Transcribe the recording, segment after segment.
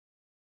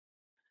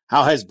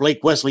How has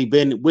Blake Wesley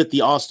been with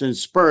the Austin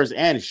Spurs?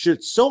 And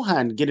should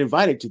Sochan get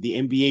invited to the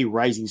NBA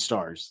Rising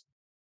Stars?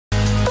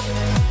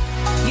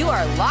 You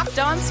are Locked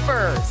On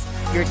Spurs,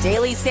 your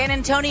daily San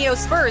Antonio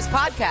Spurs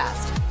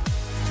podcast.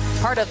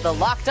 Part of the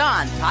Locked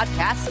On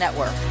Podcast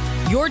Network,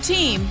 your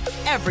team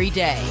every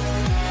day.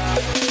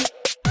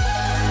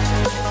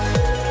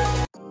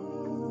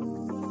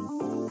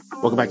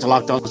 Welcome back to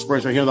Locked On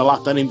Spurs right here on the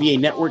Locked On NBA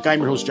Network. I'm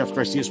your host, Jeff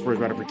Garcia, Spurs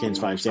writer for Kings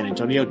 5 San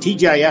Antonio.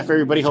 TGIF,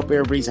 everybody. Hope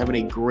everybody's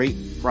having a great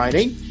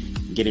Friday.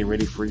 Getting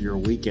ready for your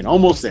weekend.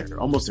 Almost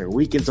there.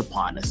 Weekend's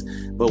upon us.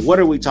 But what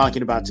are we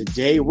talking about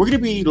today? We're going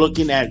to be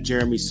looking at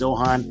Jeremy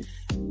Sochan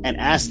and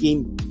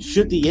asking,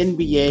 should the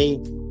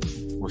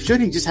NBA, or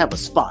should he just have a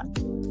spot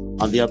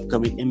on the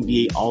upcoming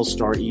NBA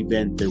All-Star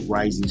event, the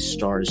Rising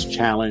Stars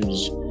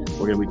Challenge?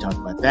 We're going to be talking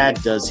about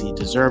that. Does he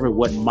deserve it?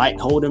 What might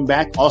hold him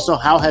back? Also,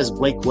 how has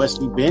Blake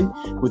Wesley been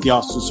with the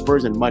Austin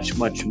Spurs, and much,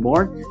 much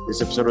more.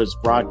 This episode is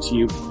brought to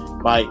you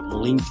by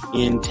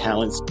LinkedIn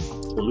Talent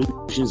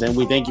Solutions, and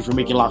we thank you for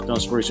making Locked On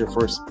Spurs your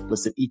first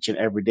listen each and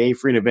every day,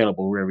 free and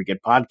available wherever you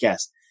get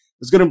podcasts.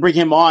 Let's go and bring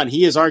him on.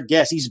 He is our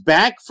guest. He's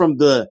back from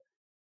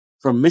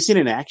missing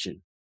in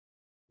action,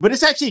 but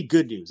it's actually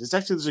good news.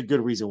 There's a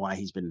good reason why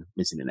he's been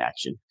missing in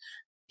action.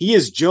 He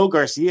is Joe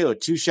Garcia of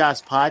Two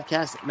Shots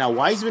Podcast. Now,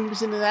 why he's been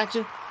missing in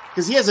action?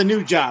 Because he has a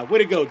new job. Way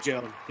to go,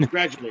 Joe.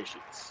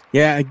 Congratulations.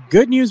 Yeah,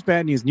 good news,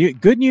 bad news.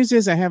 Good news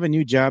is I have a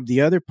new job.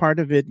 The other part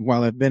of it,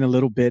 while I've been a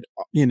little bit,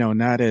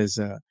 not as,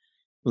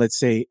 let's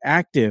say,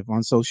 active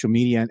on social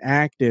media and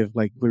active,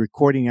 like we're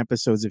recording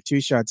episodes of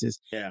Two Shots,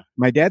 is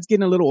my dad's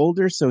getting a little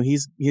older, so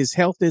his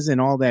health isn't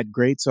all that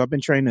great. So I've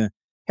been trying to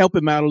help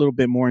him out a little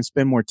bit more and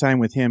spend more time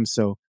with him.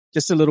 So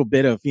just a little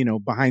bit of,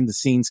 behind the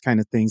scenes kind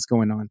of things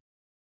going on.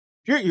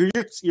 You're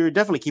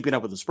definitely keeping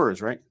up with the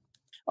Spurs, right?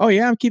 Oh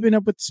yeah, I'm keeping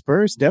up with the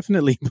Spurs,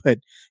 definitely. But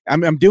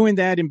I'm doing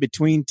that in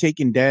between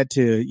taking dad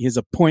to his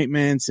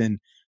appointments and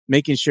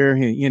making sure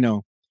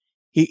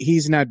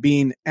he's not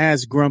being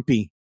as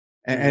grumpy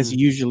as he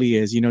usually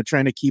is.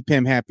 Trying to keep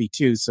him happy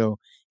too. So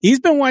he's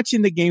been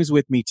watching the games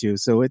with me too.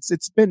 So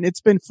it's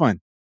been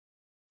fun.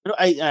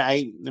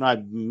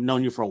 I've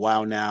known you for a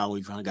while now.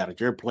 We've got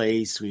at your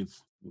place. We've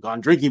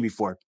gone drinking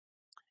before,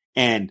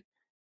 and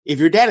if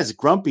your dad is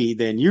grumpy,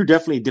 then you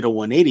definitely did a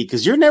 180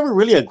 because you're never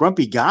really a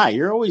grumpy guy.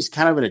 You're always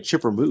kind of in a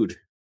chipper mood.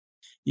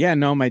 Yeah,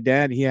 no, my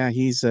dad,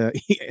 he's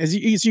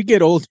as you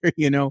get older,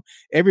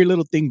 every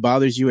little thing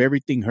bothers you,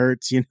 everything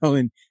hurts,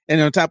 and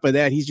on top of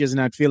that, he's just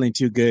not feeling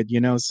too good,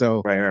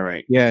 so.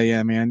 Right.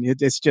 Yeah, man.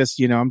 It's just,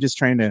 I'm just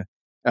trying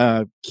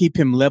to keep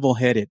him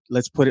level-headed.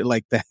 Let's put it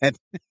like that.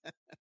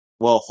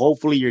 Well,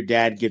 hopefully your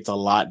dad gets a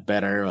lot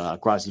better.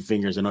 Cross your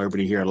fingers. I know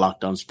everybody here at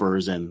Locked On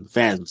Spurs and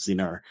fans,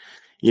 are,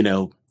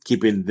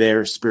 keeping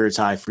their spirits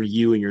high for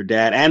you and your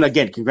dad. And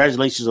again,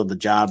 congratulations on the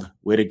job.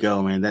 Way to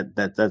go, man.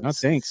 That's oh,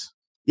 thanks.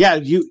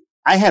 Yeah,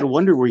 I had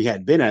wondered where you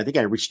had been. I think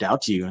I reached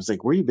out to you. I was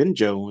like, where you been,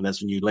 Joe? And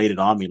that's when you laid it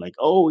on me. Like,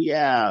 oh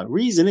yeah,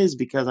 reason is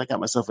because I got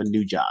myself a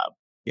new job.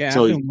 Yeah,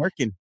 so I've been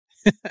working.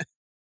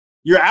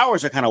 Your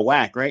hours are kind of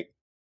whack, right?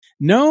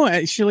 No,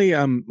 actually,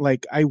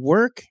 I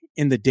work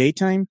in the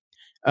daytime.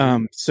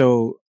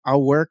 So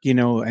I'll work,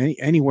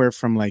 anywhere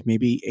from like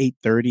maybe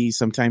 8:30,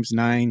 sometimes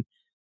 9.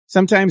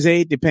 Sometimes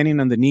 8,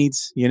 depending on the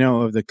needs,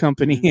 of the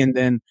company. Mm-hmm. And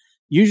then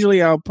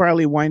usually I'll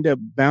probably wind up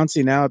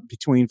bouncing out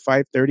between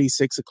 5:30,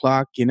 6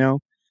 o'clock,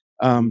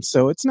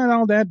 So it's not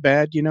all that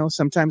bad,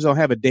 Sometimes I'll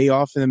have a day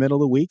off in the middle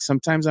of the week.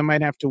 Sometimes I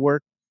might have to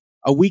work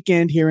a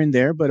weekend here and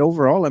there. But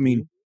overall, I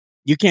mean,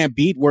 you can't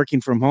beat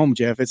working from home,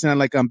 Jeff. It's not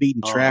like I'm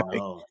beating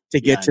traffic to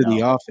get to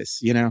the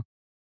office,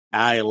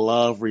 I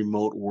love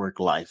remote work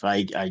life.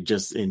 I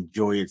just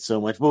enjoy it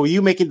so much. But with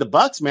you making the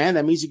bucks, man,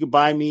 that means you could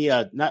buy me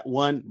not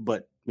one,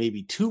 but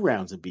maybe 2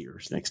 rounds of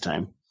beers next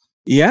time.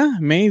 Yeah,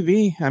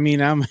 maybe. I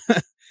mean,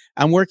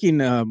 I'm working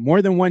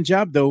more than one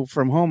job though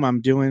from home. I'm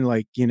doing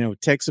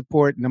tech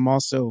support, and I'm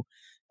also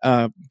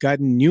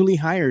gotten newly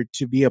hired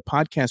to be a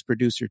podcast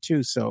producer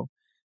too. So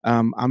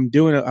I'm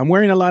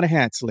wearing a lot of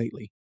hats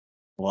lately.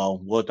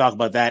 Well, we'll talk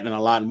about that and a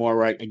lot more.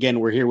 Right. Again,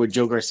 we're here with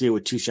Joe Garcia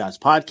with Two Shots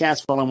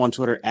Podcast. Follow him on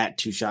Twitter at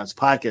Two Shots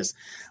Podcast.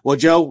 Well,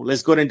 Joe,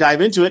 let's go ahead and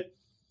dive into it.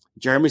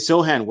 Jeremy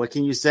Sochan, what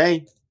can you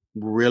say?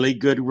 Really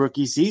good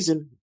rookie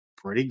season.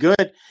 Pretty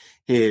good.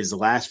 His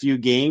last few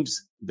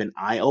games been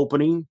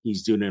eye-opening.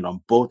 He's doing it on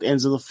both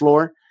ends of the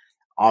floor.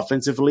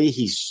 Offensively,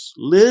 he's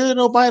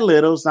little by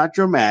little. It's not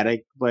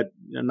dramatic, but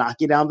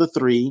knocking down the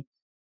 3.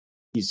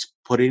 He's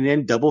putting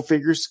in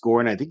double-figure score,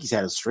 and I think he's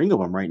had a string of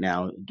them right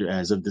now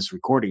as of this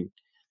recording.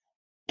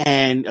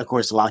 And, of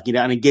course, locking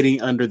down and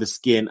getting under the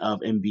skin of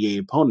NBA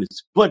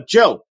opponents. But,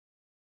 Joe,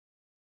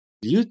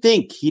 do you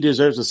think he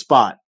deserves a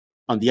spot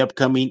on the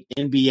upcoming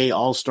NBA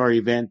All-Star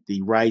event,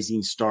 the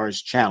Rising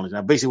Stars Challenge?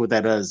 Now, basically what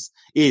that does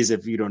is,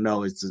 if you don't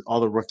know, it's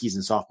all the rookies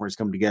and sophomores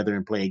come together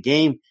and play a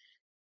game.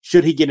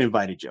 Should he get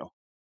invited, Joe?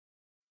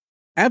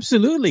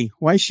 Absolutely.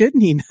 Why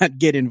shouldn't he not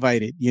get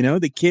invited?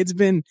 The kid's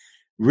been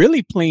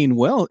really playing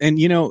well. And,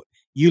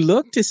 you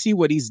look to see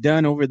what he's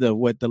done over the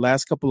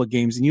last couple of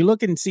games, and you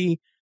look and see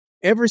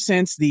ever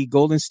since the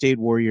Golden State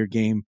Warrior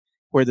game,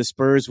 where the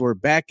Spurs were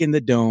back in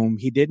the Dome.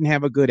 He didn't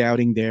have a good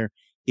outing there.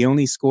 He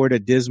only scored a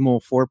dismal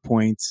 4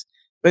 points.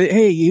 But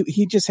hey,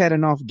 he just had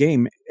an off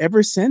game.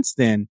 Ever since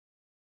then,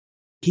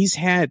 he's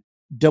had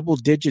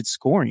double-digit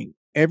scoring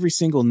every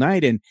single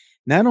night. And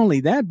not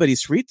only that, but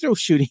his free throw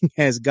shooting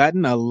has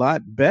gotten a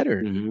lot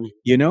better. Mm-hmm.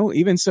 You know,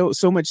 even so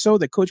much so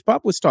that Coach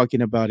Pop was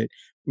talking about it.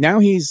 Now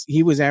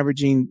he was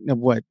averaging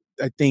what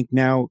I think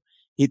now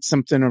it's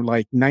something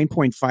like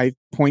 9.5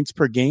 points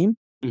per game.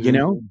 Mm-hmm. You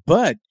know,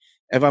 but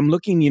if I'm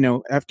looking, you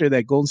know, after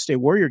that Golden State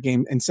Warrior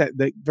game and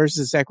versus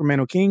the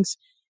Sacramento Kings,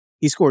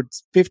 he scored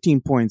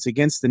 15 points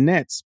against the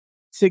Nets,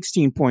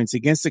 16 points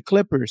against the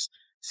Clippers,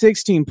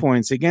 16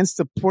 points against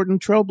the Portland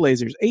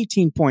Trailblazers,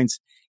 18 points,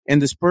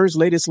 and the Spurs'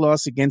 latest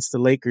loss against the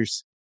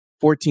Lakers,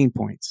 14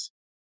 points.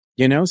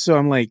 You know, so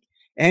I'm like,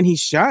 and he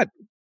shot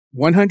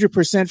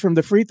 100% from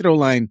the free throw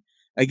line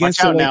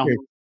against the Lakers.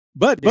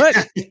 But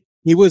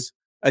he was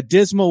a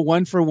dismal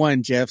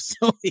 1-for-1, Jeff.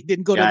 So he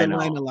didn't go to the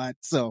line a lot.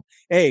 So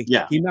hey,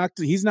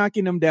 he's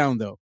knocking them down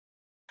though.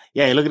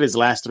 Yeah, look at his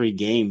last 3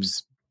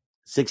 games.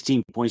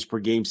 16 points per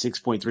game,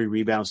 6.3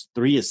 rebounds,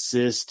 3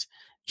 assists,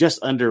 just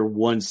under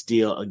 1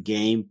 steal a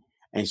game,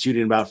 and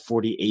shooting about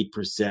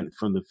 48%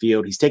 from the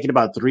field. He's taking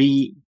about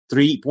 3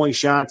 3-point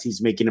shots.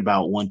 He's making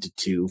about 1 to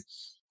 2.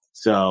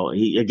 So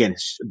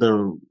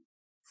the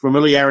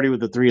familiarity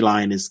with the 3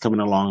 line is coming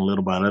along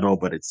little by little,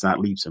 but it's not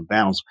leaps and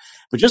bounds.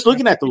 But just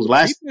looking at those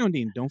last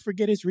rebounding, don't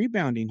forget his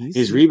rebounding.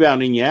 His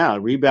rebounding,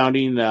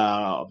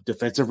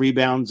 defensive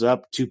rebounds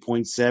up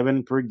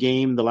 2.7 per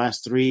game. The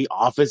last 3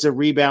 offensive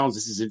rebounds.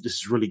 This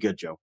is really good,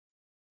 Joe.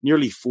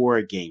 Nearly 4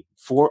 a game.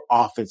 4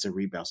 offensive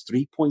rebounds,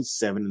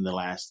 3.7 in the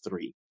last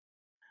 3.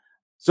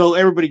 So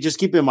everybody, just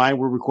keep in mind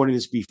we're recording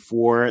this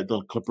before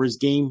the Clippers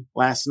game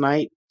last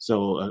night.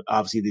 So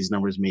obviously these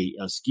numbers may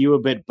skew a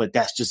bit, but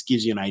that just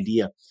gives you an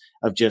idea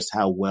of just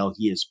how well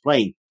he is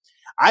playing.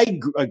 I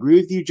agree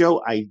with you,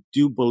 Joe. I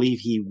do believe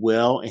he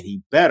will, and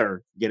he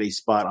better get a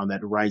spot on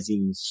that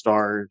Rising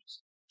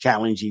Stars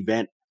Challenge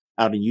event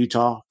out in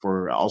Utah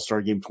for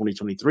All-Star Game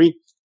 2023.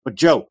 But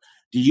Joe,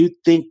 do you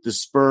think the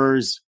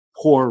Spurs'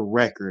 poor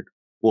record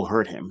will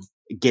hurt him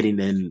getting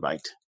the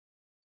invite?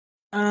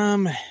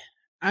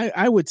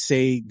 I would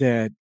say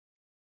that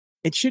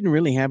it shouldn't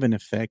really have an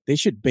effect. They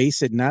should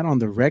base it not on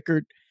the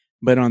record,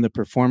 but on the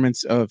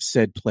performance of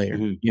said player.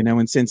 Mm-hmm. You know,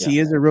 and since he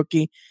is a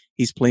rookie,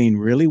 he's playing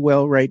really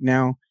well right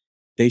now.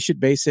 They should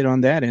base it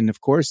on that. And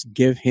of course,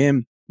 give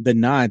him the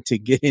nod to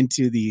get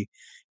into the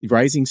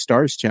Rising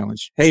Stars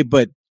Challenge. Hey,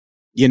 but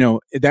you know,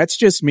 that's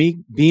just me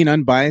being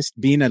unbiased,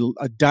 being a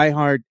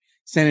diehard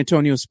San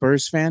Antonio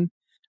Spurs fan.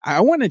 I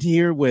wanted to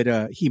hear what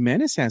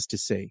Jimenez has to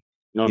say.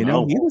 He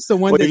was the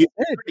one that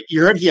said.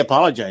 You heard he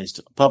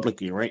apologized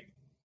publicly, right?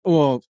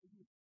 Well,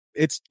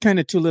 it's kind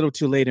of too little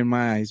too late in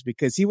my eyes,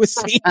 because he was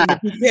saying in the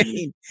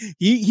beginning,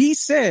 he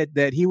said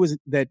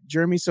that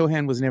Jeremy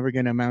Sochan was never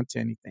going to amount to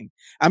anything.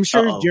 I'm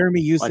sure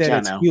Jeremy used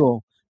that as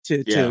fuel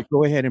to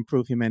go ahead and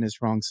prove Jimenez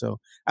wrong. So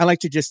I like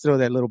to just throw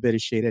that little bit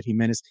of shade at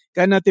Jimenez.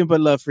 Got nothing but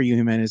love for you,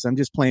 Jimenez. I'm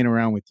just playing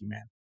around with you,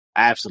 man.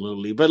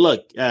 Absolutely. But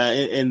look,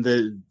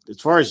 as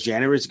far as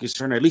January is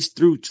concerned, at least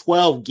through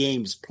 12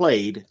 games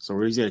played, so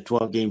we're using a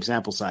 12-game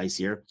sample size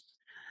here.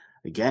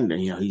 Again,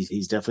 you know,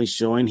 he's definitely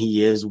showing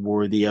he is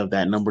worthy of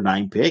that number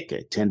 9 pick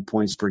at 10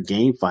 points per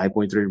game,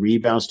 5.3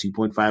 rebounds,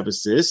 2.5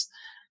 assists.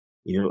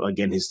 You know,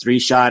 again, his 3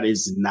 shot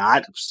is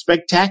not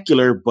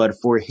spectacular, but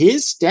for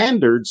his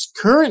standards,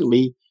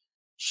 currently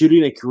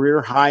shooting a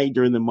career high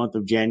during the month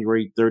of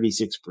January,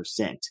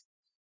 36%.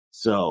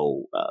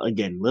 So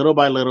again, little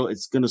by little,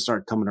 it's going to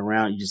start coming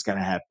around. You just got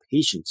to have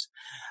patience.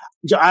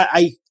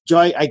 I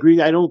agree.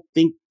 I don't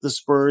think the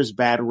Spurs'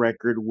 bad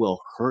record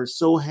will hurt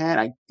Sochan.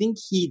 I think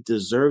he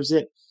deserves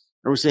it.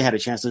 I recently had a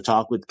chance to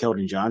talk with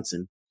Keldon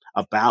Johnson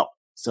about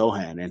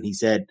Sochan, and he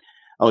said,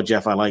 "Oh,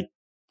 Jeff, I like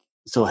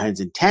Sochan's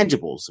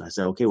intangibles." I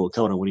said, "Okay, well,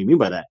 Keldon, what do you mean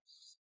by that?"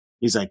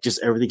 He's like,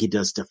 "Just everything he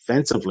does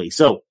defensively."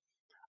 So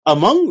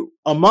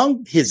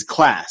among his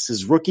class,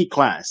 his rookie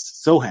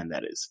class, Sochan,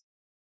 that is,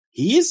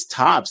 he is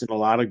tops in a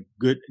lot of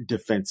good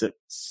defensive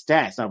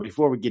stats. Now,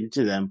 before we get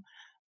into them,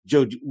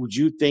 Joe, would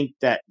you think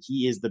that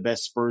he is the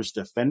best Spurs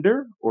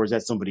defender, or is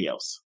that somebody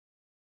else?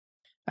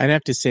 I'd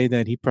have to say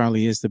that he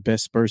probably is the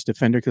best Spurs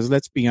defender, because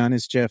let's be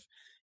honest, Jeff,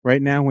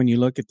 right now when you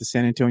look at the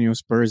San Antonio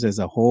Spurs as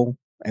a whole,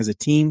 as a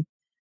team,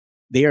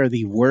 they are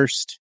the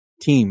worst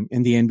team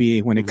in the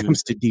NBA when it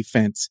comes to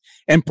defense,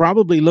 and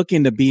probably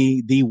looking to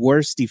be the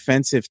worst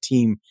defensive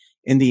team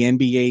in the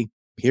NBA,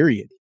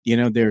 period. You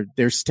know, their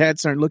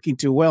stats aren't looking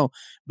too well.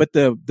 But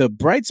the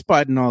bright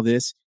spot in all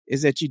this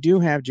is that you do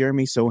have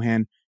Jeremy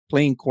Sochan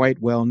playing quite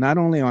well, not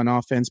only on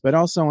offense, but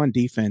also on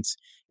defense.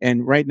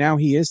 And right now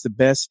he is the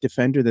best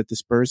defender that the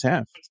Spurs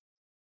have.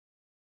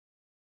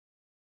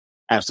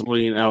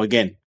 Absolutely. Now,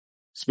 again,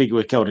 speaking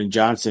with Keldon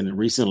Johnson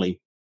recently,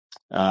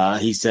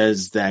 he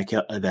says that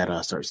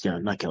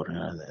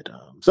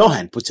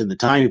Sochan puts in the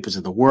time, he puts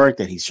in the work,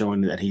 that he's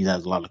showing that he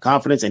has a lot of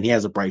confidence and he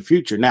has a bright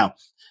future. Now,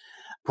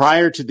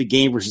 prior to the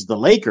game versus the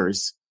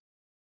Lakers,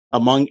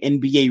 among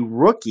NBA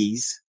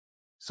rookies,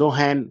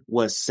 Sochan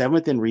was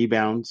 7th in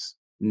rebounds,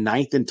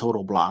 ninth in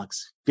total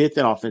blocks, fifth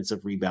in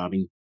offensive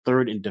rebounding,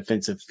 third in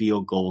defended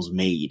field goals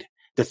made.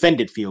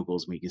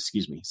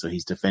 Excuse me. So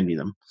he's defending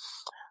them.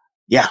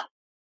 Yeah.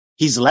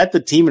 He's led the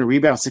team in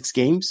rebounds 6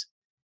 games,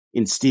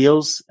 in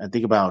steals, I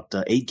think about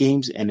 8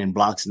 games, and in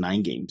blocks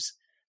 9 games.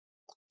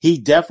 He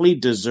definitely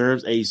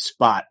deserves a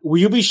spot. Will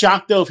you be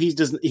shocked though if he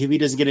doesn't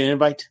get an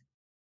invite?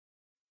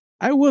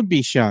 I would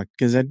be shocked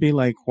because I'd be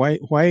like,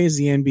 why is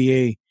the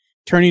NBA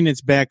turning its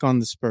back on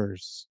the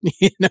Spurs?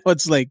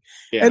 It's like,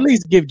 at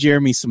least give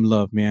Jeremy some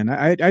love, man.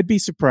 I'd be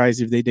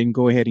surprised if they didn't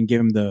go ahead and give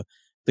him the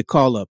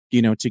call up,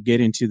 to get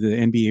into the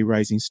NBA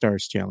Rising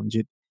Stars Challenge.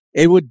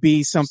 It would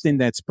be something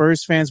that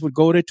Spurs fans would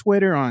go to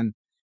Twitter on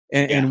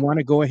and want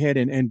to go ahead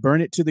and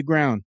burn it to the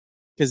ground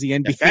because the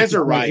NBA fans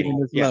are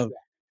rioting. Love.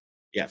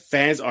 Yeah,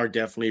 fans are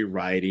definitely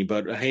rioting.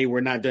 But hey,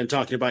 we're not done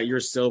talking about your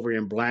silver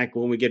and black.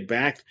 When we get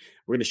back,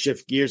 we're going to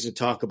shift gears and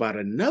talk about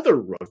another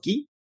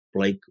rookie,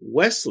 Blake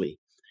Wesley.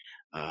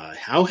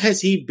 How has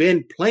he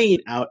been playing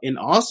out in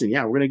Austin?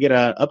 Yeah, we're going to get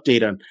an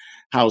update on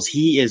how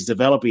he is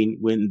developing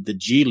in the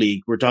G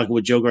League. We're talking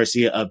with Joe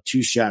Garcia of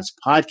Two Shots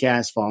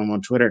Podcast. Follow him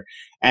on Twitter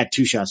at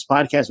Two Shots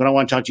Podcast. But I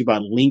want to talk to you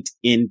about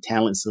LinkedIn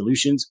Talent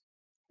Solutions.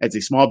 As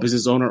a small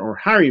business owner or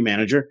hiring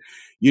manager,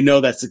 you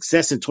know that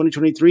success in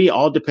 2023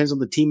 all depends on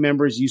the team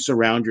members you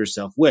surround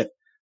yourself with.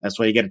 That's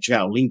why you got to check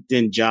out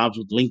LinkedIn Jobs.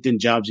 With LinkedIn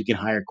Jobs, you can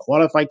hire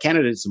qualified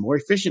candidates more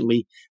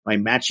efficiently by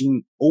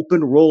matching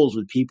open roles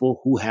with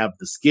people who have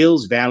the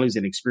skills, values,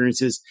 and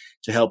experiences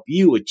to help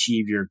you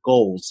achieve your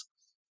goals.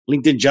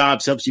 LinkedIn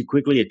Jobs helps you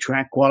quickly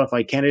attract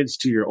qualified candidates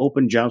to your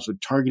open jobs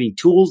with targeting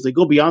tools. They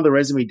go beyond the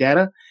resume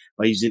data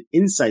by using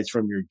insights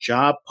from your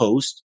job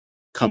post,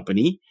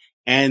 company,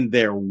 and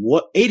their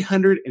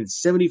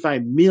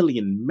 875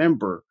 million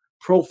member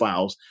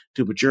profiles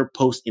to put your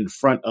post in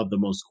front of the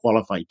most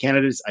qualified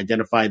candidates.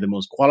 Identify the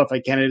most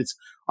qualified candidates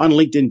on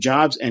LinkedIn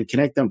Jobs and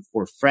connect them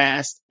for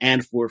fast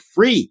and for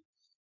free.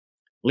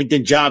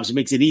 LinkedIn Jobs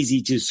makes it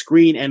easy to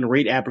screen and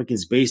rate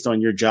applicants based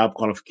on your job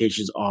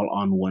qualifications all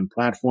on one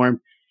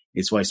platform.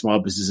 It's why small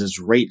businesses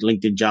rate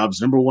LinkedIn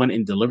Jobs #1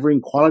 in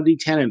delivering quality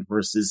talent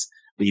versus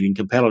leading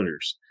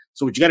competitors.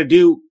 So what you got to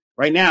do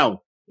right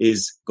now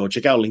is go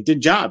check out LinkedIn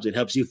Jobs. It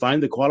helps you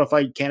find the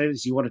qualified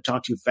candidates you want to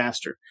talk to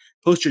faster.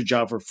 Post your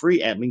job for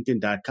free at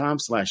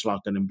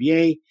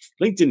linkedin.com/LockedOnNBA,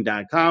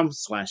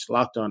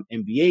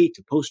 linkedin.com/LockedOnNBA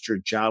to post your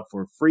job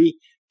for free.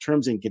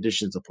 Terms and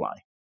conditions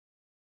apply.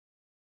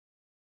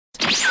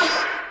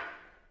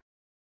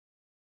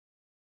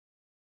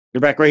 You're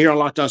back right here on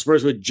Locked On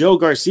Spurs with Joe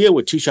Garcia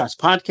with Two Shots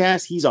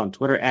Podcast. He's on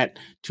Twitter at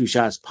Two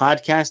Shots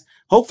Podcast.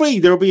 Hopefully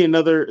there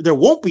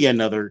won't be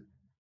another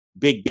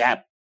big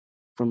gap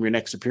from your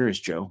next appearance,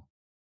 Joe,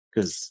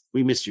 because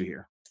we missed you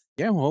here.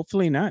 Yeah, well,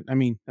 hopefully not. I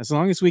mean, as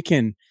long as we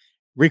can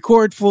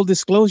record full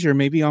disclosure,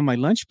 maybe on my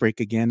lunch break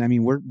again. I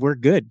mean, we're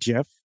good,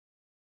 Jeff.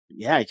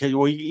 Yeah, because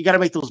you got to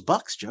make those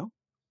bucks, Joe.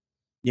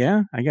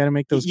 Yeah, I got to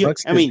make those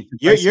bucks. I mean,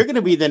 you're going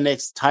to be the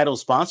next title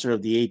sponsor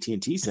of the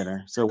AT&T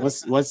Center. So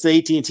once the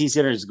AT&T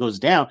Center goes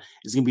down,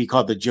 it's going to be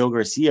called the Joe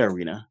Garcia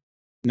Arena.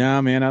 No,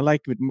 man, I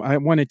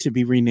want it to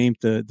be renamed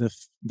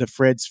the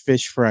Fred's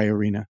Fish Fry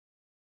Arena.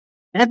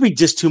 That'd be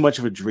just too much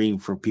of a dream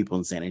for people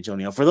in San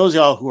Antonio. For those of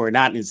y'all who are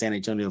not in San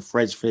Antonio,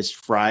 Fred's Fish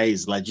Fry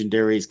is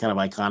legendary. It's kind of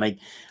iconic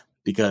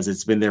because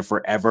it's been there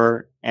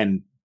forever.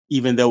 And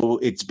even though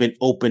it's been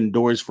open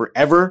doors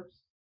forever,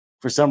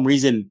 for some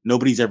reason,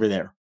 nobody's ever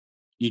there.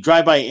 You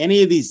drive by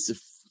any of these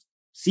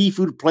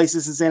seafood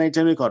places in San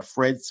Antonio called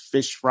Fred's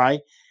Fish Fry,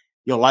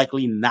 you'll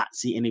likely not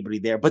see anybody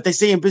there. But they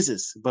stay in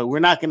business. But we're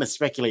not going to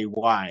speculate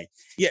why.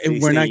 Yeah,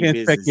 we're not going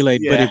to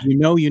speculate. Yeah. But if you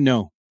know, you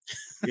know.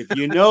 If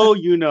you know,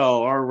 you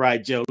know. All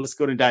right, Joe, let's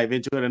go and dive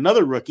into it.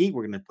 Another rookie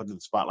we're going to put in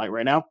the spotlight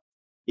right now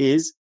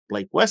is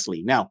Blake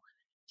Wesley. Now,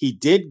 he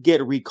did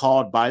get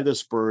recalled by the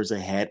Spurs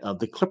ahead of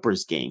the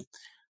Clippers game.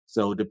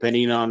 So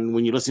depending on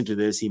when you listen to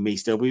this, he may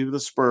still be with the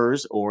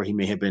Spurs or he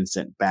may have been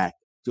sent back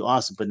to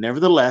Austin. But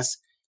nevertheless,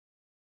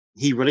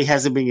 he really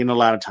hasn't been getting a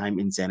lot of time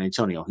in San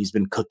Antonio. He's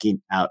been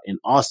cooking out in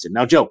Austin.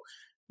 Now, Joe,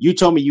 you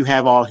told me you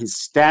have all his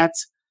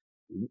stats.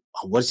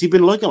 What's he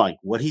been looking like?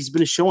 What he's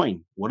been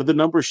showing? What do the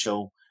numbers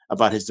show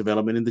about his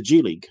development in the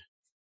G League?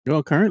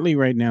 Well, currently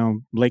right now,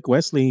 Blake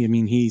Wesley, I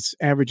mean, he's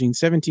averaging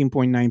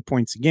 17.9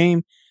 points a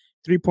game,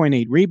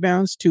 3.8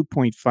 rebounds,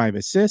 2.5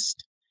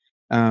 assists.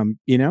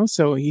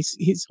 So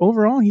he's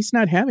overall, he's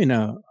not having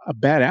a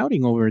bad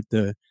outing over at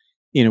the,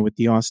 with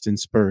the Austin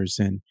Spurs.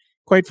 And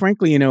quite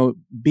frankly,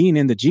 being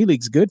in the G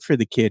League's good for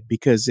the kid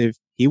because if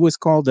he was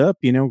called up,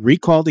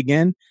 recalled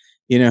again,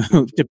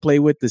 to play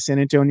with the San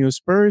Antonio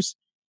Spurs,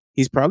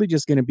 he's probably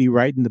just going to be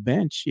riding the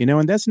bench,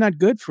 and that's not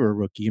good for a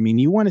rookie. I mean,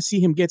 you want to see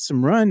him get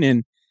some run.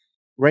 And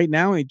right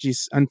now, it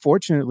just,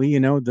 unfortunately,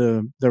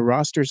 the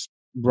roster's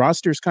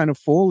kind of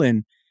full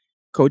and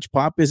Coach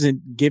Pop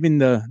isn't giving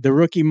the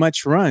rookie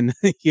much run,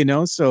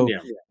 so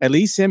at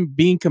least him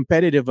being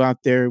competitive out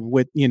there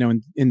with,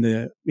 in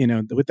the,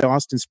 with the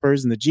Austin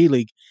Spurs in the G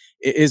League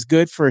is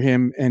good for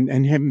him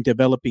and him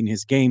developing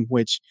his game,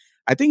 which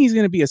I think he's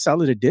going to be a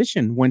solid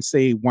addition once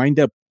they wind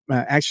up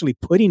actually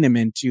putting him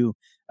into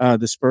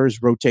the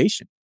Spurs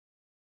rotation.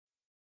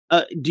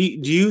 Do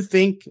you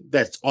think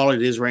that's all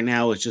it is right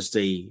now? It's just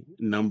a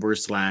number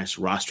 /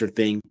 roster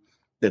thing,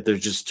 that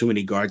there's just too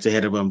many guards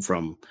ahead of them,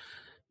 from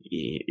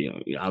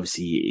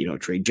obviously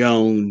Trey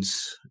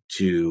Jones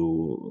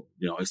to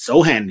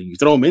Sochan. You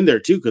throw him in there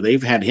too, because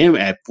they've had him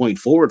at point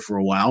forward for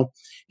a while.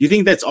 Do you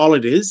think that's all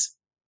it is?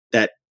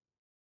 That,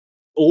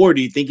 or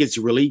do you think it's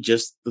really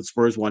just the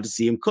Spurs want to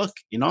see him cook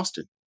in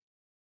Austin?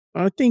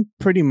 I think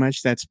pretty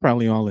much that's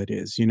probably all it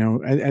is.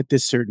 At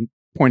this certain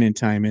point in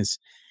time is,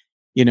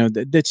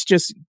 that's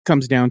just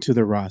comes down to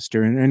the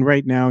roster. And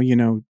right now,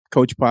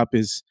 Coach Pop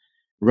is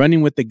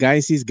running with the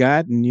guys he's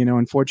got. And,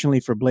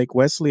 unfortunately for Blake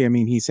Wesley, I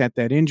mean, he's had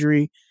that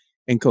injury,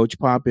 and Coach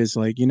Pop is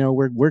like,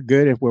 we're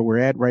good at where we're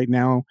at right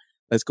now.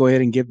 Let's go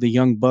ahead and give the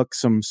young buck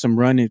some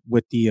run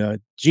with the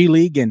G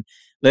League, and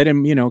let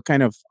him,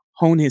 kind of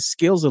hone his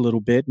skills a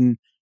little bit. And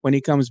when he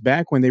comes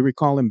back, when they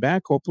recall him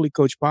back, hopefully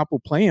Coach Pop will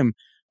play him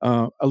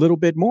a little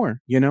bit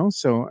more,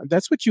 so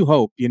that's what you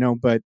hope,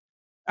 but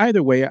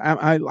either way,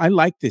 I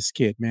like this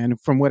kid, man.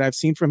 From what I've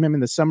seen from him in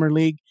the summer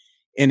league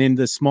and in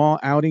the small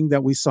outing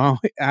that we saw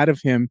out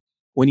of him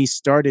when he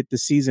started the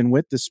season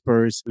with the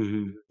Spurs,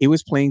 he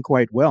was playing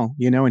quite well,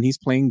 and he's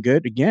playing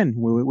good again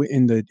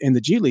in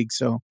the G League.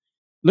 So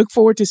look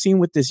forward to seeing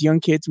what this young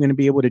kid's going to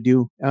be able to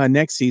do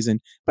next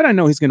season. But I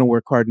know he's going to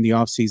work hard in the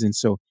offseason,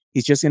 so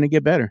he's just going to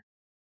get better.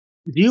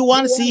 Do you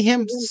want to see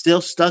him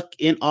still stuck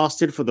in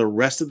Austin for the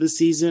rest of the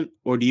season,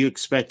 or do you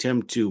expect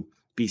him to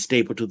be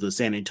stapled to the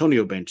San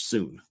Antonio bench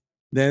soon?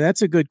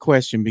 That's a good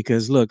question,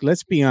 because look,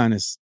 let's be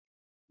honest.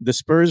 The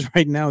Spurs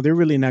right now, they're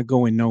really not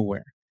going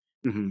nowhere.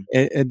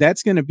 And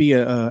that's going to be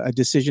a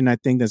decision, I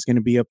think, that's going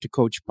to be up to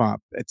Coach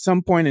Pop. At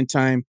some point in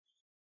time,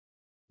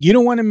 you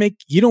don't want to make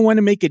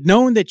it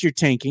known that you're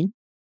tanking.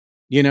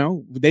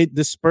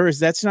 The Spurs,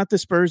 that's not the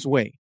Spurs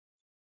way.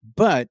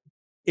 But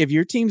if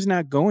your team's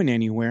not going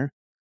anywhere,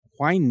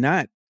 why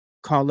not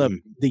call up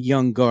the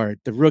young guard,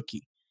 the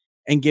rookie,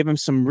 and give him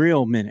some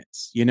real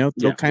minutes?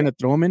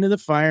 Throw him into the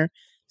fire,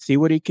 see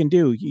what he can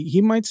do. He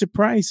might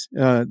surprise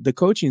the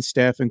coaching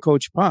staff and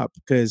Coach Pop,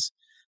 because,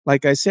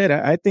 like I said,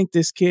 I think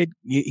this kid,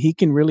 he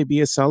can really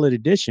be a solid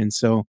addition.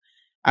 So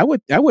I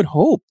would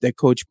hope that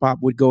Coach Pop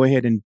would go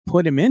ahead and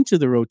put him into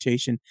the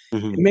rotation,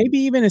 and maybe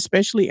even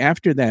especially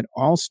after that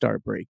All-Star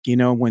break,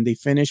 when they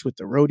finish with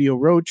the rodeo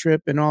road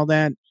trip and all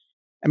that.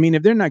 I mean,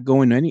 if they're not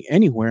going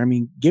anywhere, I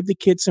mean, give the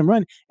kids some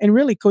run. And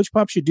really, Coach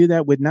Pop should do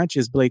that with not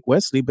just Blake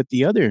Wesley, but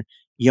the other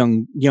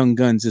young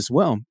guns as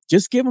well.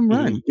 Just give them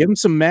run. Give them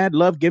some mad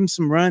love. Give them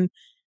some run.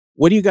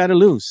 What do you got to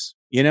lose?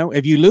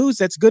 If you lose,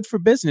 that's good for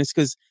business,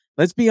 because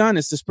let's be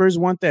honest, the Spurs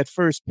want that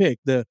first pick.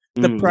 The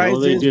prize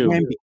is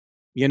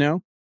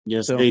Wemby,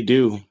 Yes, so, they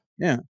do.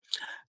 Yeah.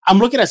 I'm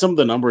looking at some of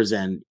the numbers,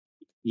 and,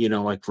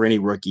 like for any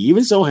rookie,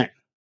 even Sochan,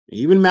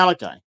 even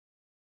Malachi,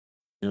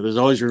 there's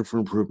always room for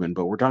improvement,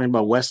 but we're talking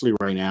about Wesley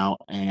right now,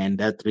 and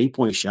that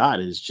 3-point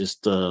shot is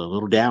just a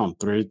little down,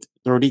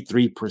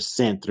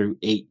 33% through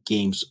 8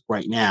 games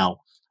right now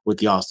with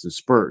the Austin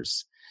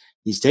Spurs.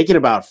 He's taking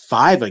about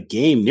 5 a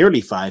game, nearly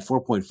 5,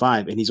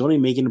 4.5, and he's only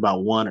making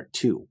about 1 or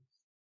 2.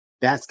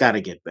 That's got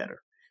to get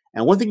better.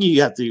 And one thing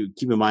you have to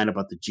keep in mind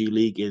about the G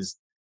League is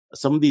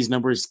some of these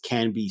numbers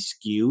can be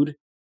skewed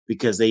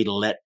because they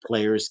let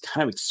players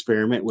kind of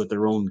experiment with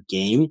their own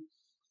game.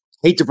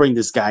 Hate to bring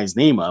this guy's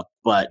name up,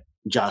 but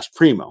Josh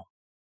Primo,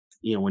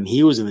 when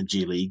he was in the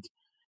G League,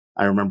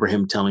 I remember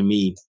him telling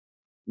me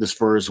the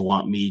Spurs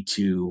want me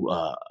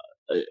to,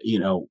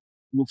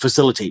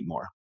 facilitate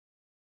more.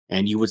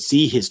 And you would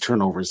see his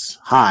turnovers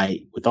high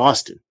with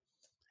Austin.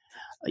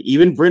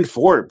 Even Bryn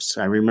Forbes,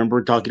 I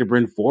remember talking to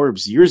Bryn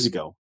Forbes years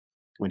ago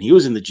when he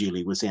was in the G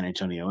League with San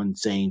Antonio and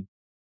saying,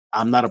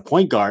 I'm not a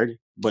point guard,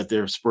 but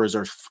their Spurs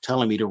are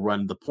telling me to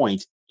run the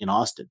point in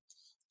Austin.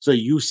 So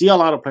you see a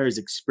lot of players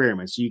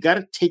experiment. So you got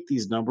to take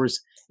these numbers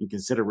in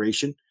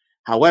consideration.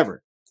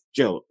 However,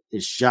 Joe,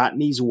 his shot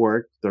needs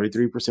work,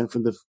 33%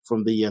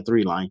 from the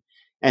 3 line,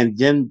 and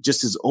then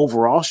just his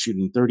overall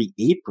shooting,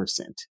 38%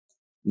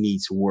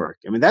 needs work.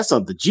 I mean, that's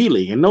not the G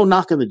League, and no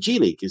knock on the G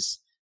League, it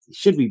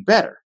should be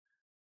better.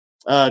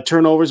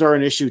 Turnovers are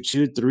an issue,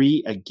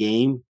 2-3 a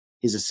game.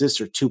 His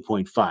assists are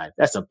 2.5.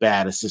 That's a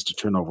bad assist to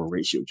turnover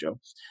ratio, Joe.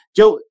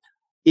 Joe,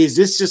 is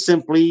this just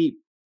simply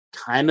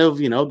kind of,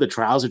 the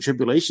trials and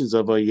tribulations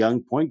of a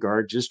young point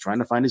guard just trying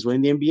to find his way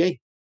in the NBA?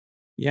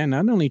 Yeah,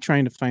 not only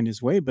trying to find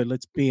his way, but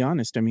let's be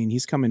honest. I mean,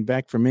 he's coming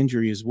back from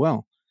injury as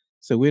well.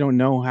 So we don't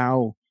know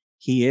how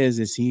he is.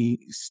 Is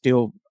he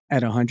still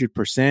at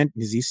 100%?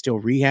 Is he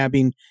still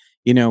rehabbing?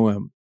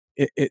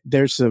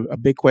 There's a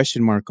big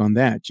question mark on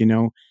that,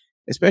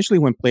 especially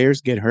when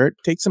players get hurt.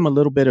 It takes them a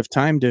little bit of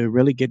time to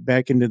really get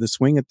back into the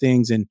swing of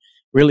things and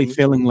really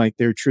feeling like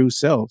their true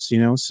selves,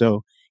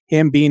 So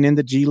him being in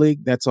the G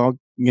League, that's all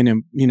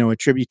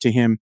attribute to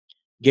him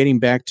getting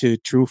back to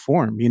true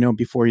form,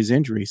 before his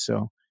injury.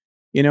 So,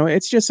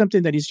 it's just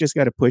something that he's just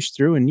got to push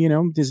through.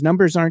 And, his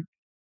numbers aren't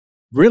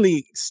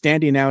really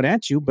standing out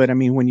at you. But I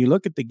mean, when you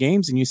look at the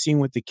games and you see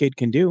what the kid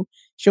can do,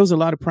 shows a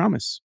lot of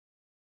promise.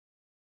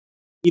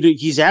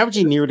 He's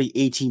averaging nearly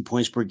 18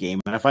 points per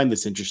game, and I find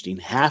this interesting.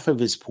 Half of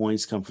his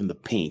points come from the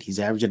paint. He's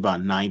averaging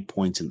about 9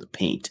 points in the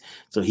paint.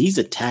 So he's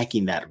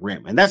attacking that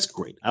rim, and that's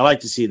great. I like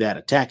to see that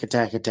attack.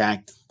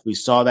 We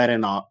saw that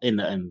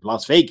in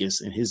Las Vegas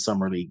in his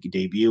summer league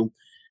debut.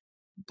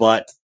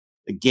 But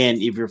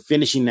again, if you're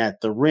finishing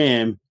at the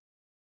rim,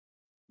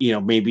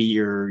 maybe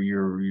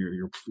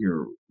you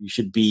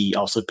should be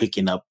also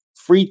picking up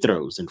free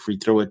throws and free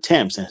throw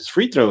attempts. And his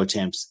free throw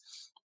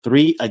attempts,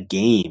 3 a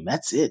game.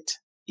 That's it.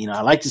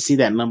 I like to see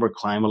that number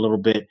climb a little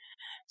bit.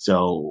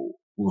 So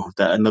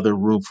another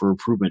room for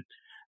improvement.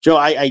 Joe,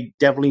 I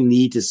definitely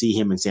need to see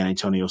him in San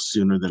Antonio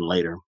sooner than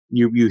later.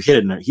 You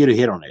hit a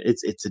hit on it.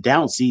 It's a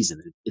down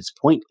season. It's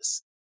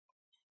pointless.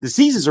 The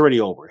season's already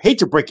over. Hate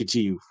to break it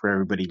to you for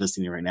everybody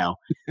listening right now.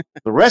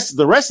 The rest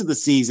of the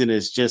season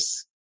is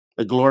just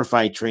a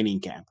glorified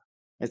training camp.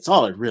 That's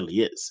all it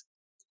really is.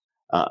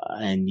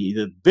 And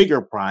the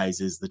bigger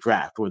prize is the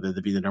draft, whether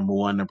it be the number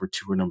 1, number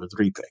 2, or number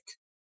 3 pick.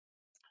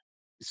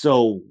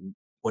 So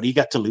what do you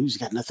got to lose? You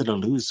got nothing to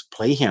lose.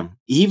 Play him.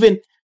 Even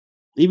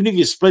if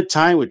you split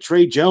time with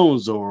Trey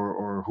Jones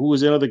or who was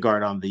the other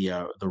guard on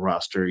the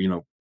roster,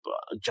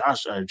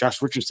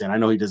 Josh Richardson. I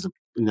know he's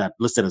not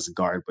listed as a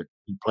guard, but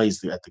he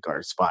plays at the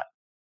guard spot.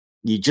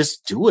 You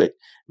just do it.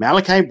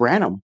 Malachi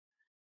Branham,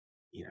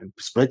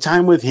 split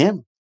time with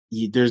him.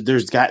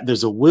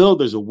 There's a will,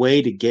 there's a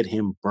way to get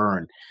him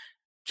burned.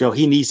 Joe,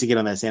 he needs to get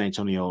on that San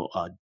Antonio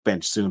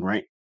bench soon,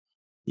 right?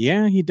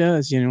 Yeah, he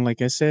does.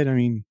 Like I said, I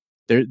mean,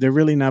 they're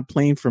really not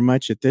playing for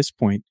much at this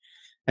point.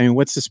 I mean,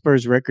 what's the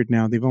Spurs record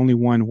now? They've only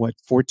won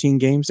 14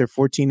 games. They're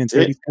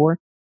 14-34,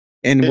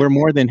 and we're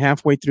more than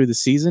halfway through the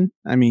season.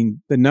 I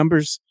mean, the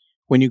numbers,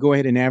 when you go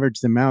ahead and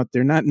average them out,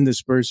 they're not in the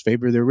Spurs'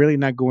 favor. They're really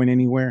not going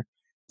anywhere.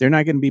 They're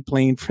not going to be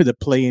playing for the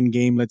play-in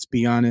game. Let's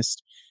be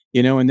honest.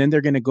 And then they're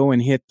going to go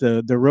and hit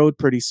the road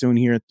pretty soon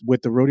here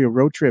with the rodeo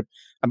road trip.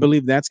 I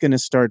believe that's going to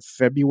start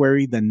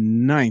February the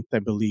 9th, I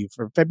believe,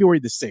 or February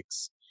the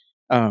 6th.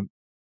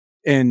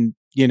 And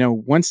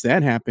once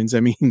that happens, I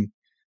mean,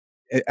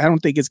 I don't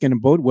think it's going to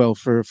bode well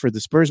for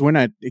the Spurs. We're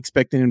not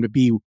expecting them to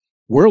be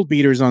world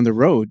beaters on the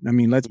road. I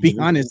mean, let's be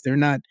honest. They're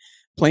not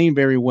playing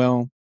very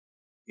well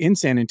in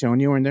San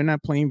Antonio, and they're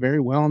not playing very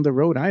well on the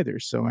road either.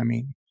 So, I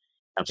mean,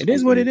 Absolutely. It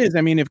is what it is.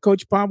 I mean, if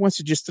Coach Pop wants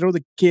to just throw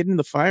the kid in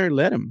the fire,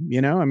 let him,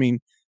 I mean,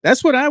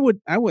 that's what I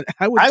would.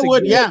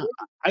 Yeah,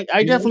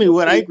 I definitely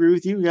would. I agree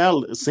with you. Yeah.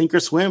 Sink or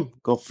swim.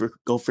 Go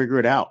figure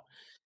it out.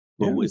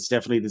 But it's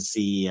definitely to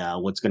see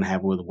what's going to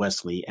happen with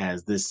Wesley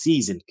as this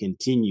season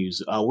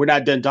continues. We're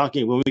not done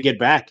talking. When we get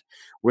back,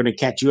 we're going to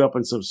catch you up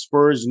on some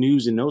Spurs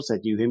news and notes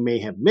that you may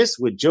have missed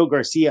with Joe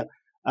Garcia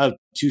of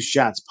Two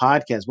Shots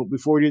Podcast. But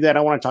before we do that,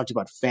 I want to talk to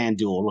you about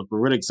FanDuel. Look,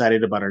 we're really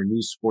excited about our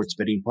new sports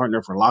betting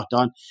partner for Locked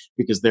On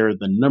because they're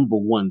the number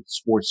 1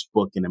 sports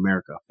book in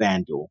America,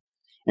 FanDuel.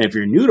 And if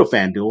you're new to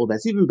FanDuel,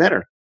 that's even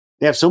better.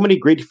 They have so many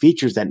great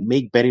features that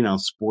make betting on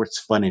sports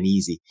fun and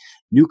easy.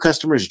 New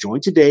customers join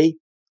today.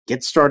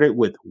 Get started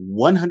with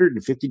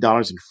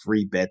 $150 in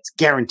free bets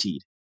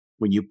guaranteed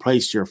when you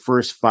place your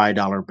first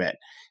 $5 bet.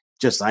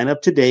 Just sign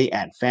up today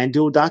at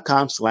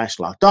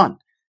FanDuel.com/lockedon.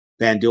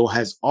 FanDuel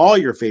has all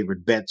your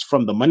favorite bets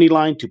from the money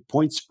line to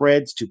point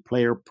spreads to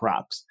player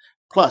props.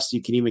 Plus,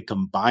 you can even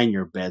combine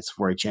your bets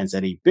for a chance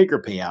at a bigger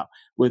payout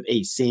with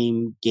a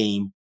same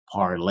game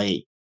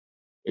parlay.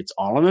 It's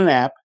all on an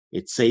app.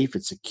 It's safe.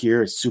 It's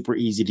secure. It's super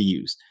easy to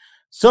use.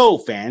 So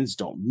fans,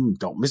 don't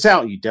miss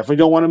out. You definitely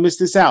don't want to miss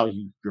this out.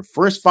 Your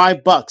first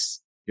 $5,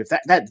 if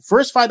that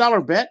first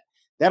 $5 bet,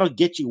 that'll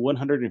get you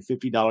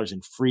 $150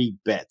 in free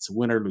bets,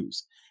 win or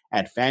lose,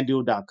 at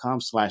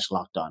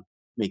FanDuel.com/lockedon.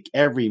 Make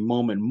every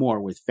moment more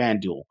with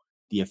FanDuel,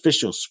 the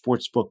official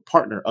sportsbook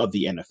partner of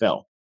the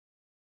NFL.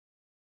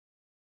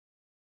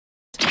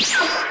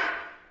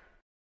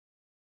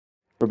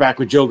 We're back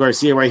with Joe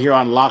Garcia right here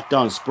on Locked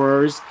On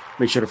Spurs.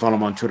 Make sure to follow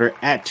him on Twitter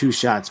at Two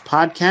Shots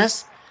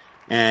Podcast.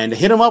 And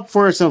hit him up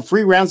for some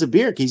free rounds of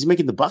beer because he's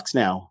making the bucks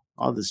now.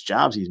 All these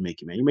jobs he's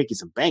making, man. You're making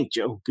some bank,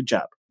 Joe. Good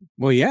job.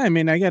 Well, yeah. I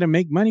mean, I got to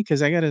make money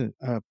because I got to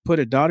put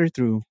a daughter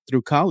through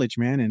college,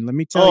 man. And let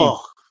me tell you,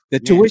 the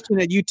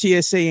tuition at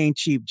UTSA ain't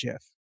cheap,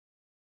 Jeff.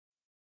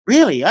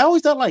 Really? I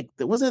always thought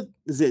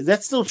is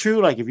that still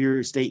true? Like if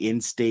you stay in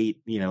state,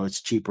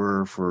 it's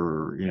cheaper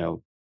for,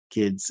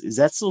 kids. Is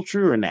that still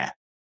true or not?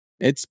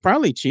 It's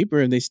probably cheaper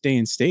if they stay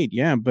in state,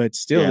 but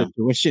still the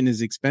tuition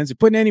is expensive.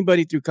 Putting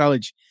anybody through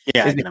college is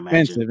expensive.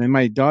 Imagine. And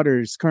my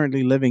daughter is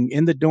currently living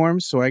in the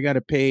dorms, so I got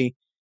to pay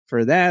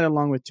for that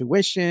along with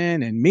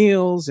tuition and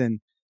meals and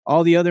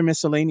all the other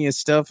miscellaneous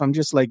stuff. I'm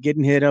just like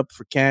getting hit up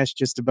for cash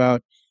just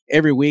about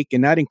every week,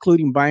 and not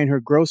including buying her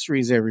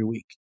groceries every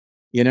week.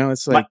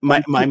 It's like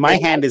my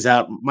hand is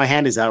out. My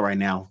hand is out right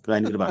now.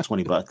 I need about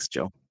 $20,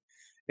 Joe.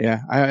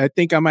 Yeah, I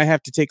think I might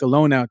have to take a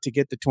loan out to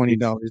get the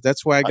 $20.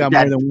 That's why I got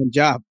more than one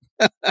job.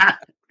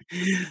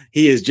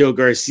 He is Joe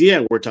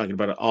Garcia. We're talking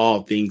about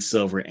all things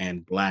silver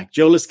and black.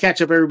 Joe, let's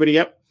catch up everybody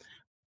up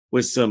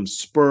with some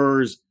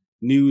Spurs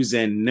news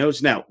and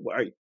notes. Now,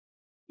 I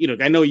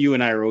know you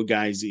and I are old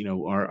guys.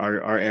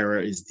 Our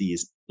era is the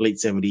late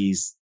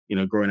 70s.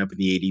 Growing up in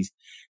the 80s.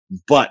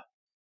 But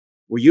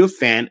were you a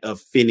fan of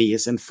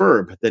Phineas and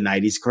Ferb, the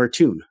 90s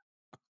cartoon?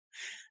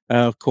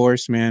 Of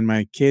course, man.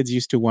 My kids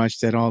used to watch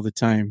that all the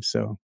time.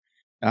 So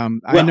I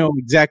Well, know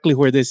exactly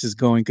where this is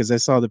going because I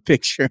saw the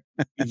picture.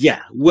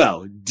 yeah.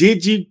 Well,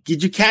 did you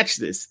catch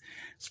this,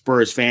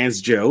 Spurs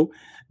fans? Joe,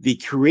 the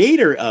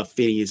creator of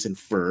Phineas and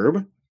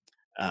Ferb,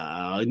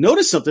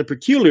 noticed something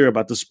peculiar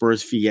about the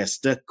Spurs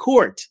Fiesta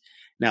Court.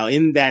 Now,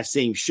 in that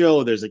same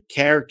show, there's a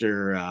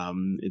character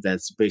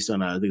that's based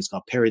on I think it's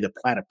called Perry the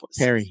Platypus.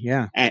 Perry,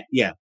 yeah.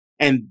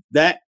 And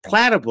that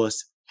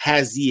platypus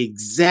has the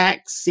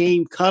exact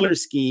same color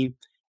scheme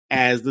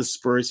as the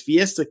Spurs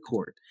Fiesta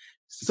Court.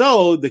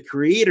 So the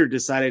creator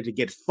decided to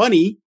get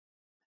funny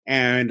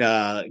and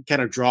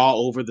kind of draw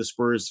over the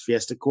Spurs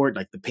Fiesta Court,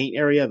 like the paint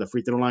area, the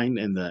free throw line,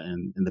 and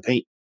the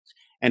paint,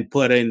 and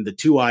put in the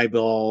two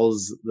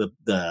eyeballs,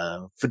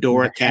 the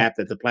fedora cap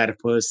that the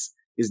platypus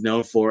is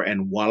known for,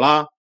 and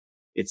voila,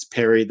 it's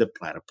Perry the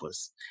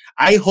Platypus.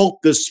 I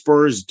hope the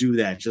Spurs do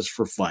that just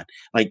for fun.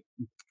 Like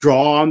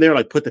draw on there,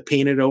 like put the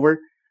painted over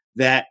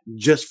that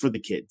just for the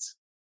kids.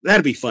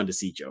 That'd be fun to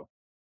see, Joe.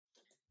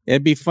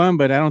 It'd be fun,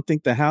 but I don't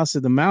think the House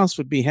of the Mouse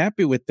would be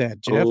happy with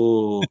that, Jeff.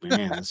 Oh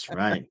man, that's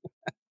right.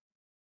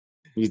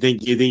 You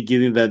think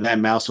that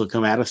mouse will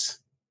come at us?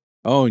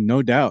 Oh,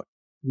 no doubt.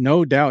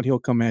 No doubt he'll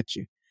come at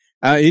you.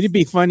 It'd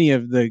be funny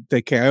if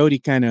the coyote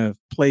kind of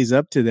plays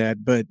up to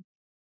that, but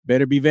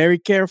better be very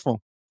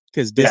careful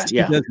because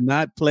Disney does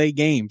not play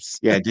games.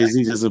 Yeah,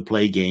 Disney doesn't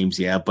play games.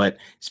 Yeah, but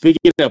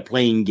speaking of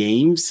playing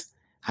games,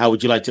 how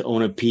would you like to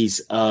own a piece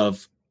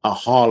of a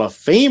Hall of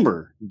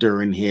Famer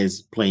during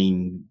his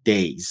playing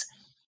days?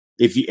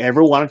 If you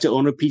ever wanted to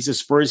own a piece of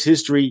Spurs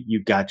history,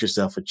 you got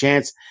yourself a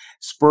chance.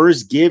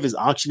 Spurs Give is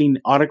auctioning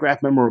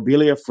autographed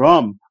memorabilia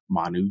from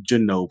Manu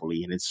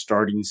Ginobili, and it's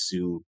starting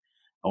soon.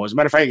 Oh, as a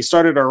matter of fact, it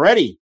started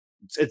already.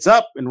 It's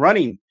up and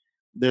running.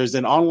 There's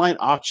an online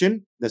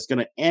auction that's going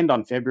to end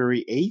on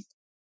February 8th.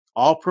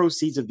 All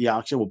proceeds of the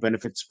auction will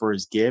benefit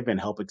Spurs Give and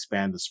help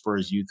expand the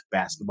Spurs Youth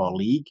Basketball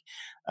League.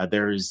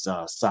 There's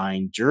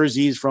signed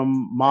jerseys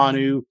from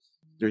Manu.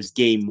 There's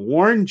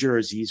game-worn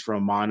jerseys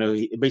from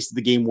Manu.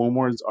 Basically, the game-worn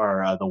ones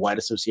are the White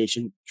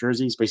Association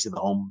jerseys, basically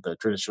the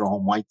traditional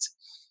home whites.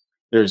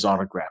 There's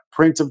autographed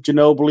prints of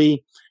Ginobili,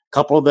 a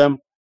couple of them.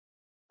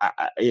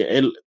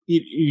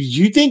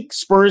 You think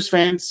Spurs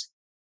fans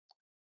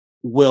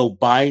will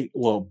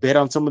bid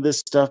on some of this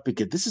stuff?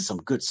 Because this is some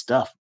good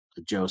stuff,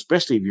 Joe,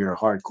 especially if you're a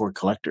hardcore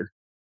collector.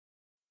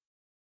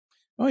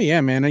 Oh,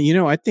 yeah, man.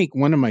 I think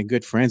one of my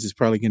good friends is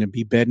probably going to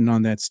be betting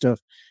on that stuff.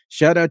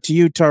 Shout out to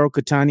you, Taro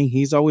Katani.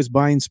 He's always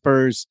buying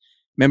Spurs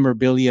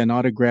memorabilia and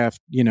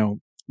autographed,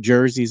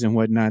 jerseys and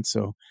whatnot.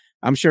 So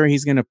I'm sure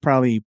he's going to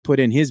probably put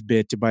in his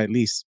bid to buy at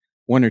least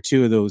one or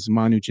two of those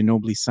Manu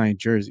Ginobili signed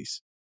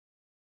jerseys.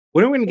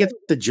 When are we going to get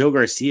the Joe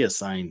Garcia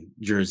signed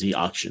jersey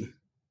auction?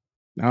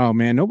 Oh,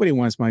 man, nobody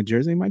wants my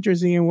jersey. My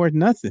jersey ain't worth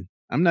nothing.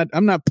 I'm not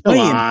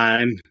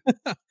playing.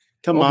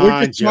 Come on,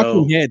 we're just Joe.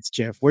 Talking heads,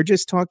 Jeff. We're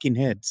just talking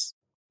heads.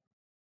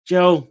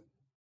 Joe,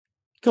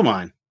 come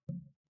on.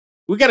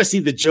 We got to see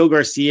the Joe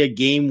Garcia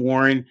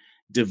game-worn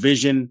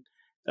Division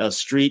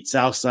Street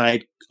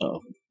Southside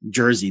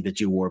jersey that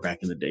you wore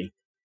back in the day.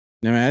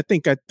 No, I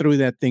think I threw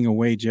that thing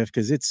away, Jeff,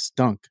 because it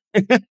stunk.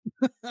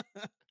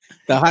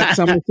 The hot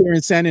summer here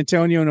in San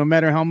Antonio, no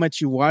matter how much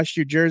you wash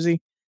your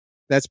jersey,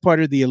 that's part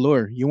of the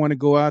allure. You want to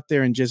go out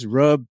there and just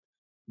rub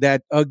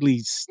that ugly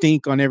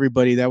stink on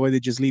everybody. That way they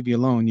just leave you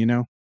alone,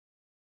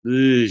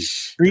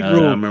 Street rules.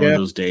 I remember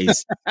those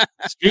days.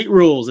 Street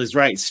rules is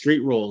right.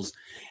 Street rules.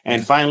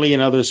 And finally, in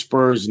other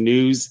Spurs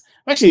news,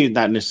 actually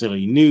not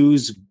necessarily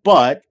news,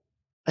 but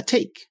a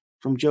take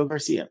from Joe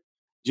Garcia.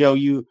 Joe,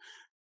 you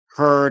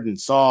heard and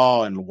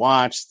saw and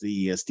watched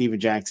the Steven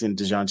Jackson,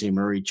 DeJounte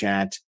Murray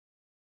chat.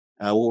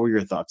 What were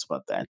your thoughts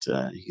about that?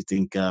 You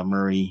think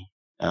Murray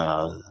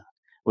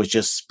was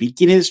just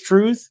speaking his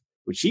truth,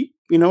 which he,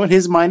 in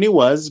his mind he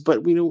was,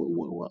 but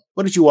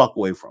what did you walk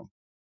away from?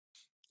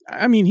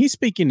 I mean, he's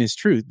speaking his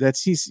truth.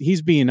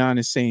 He's being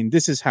honest, saying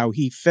this is how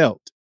he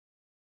felt,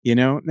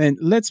 and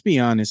let's be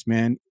honest,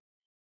 man,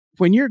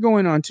 when you're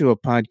going onto a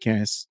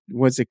podcast,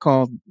 what's it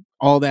called?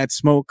 All That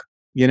Smoke,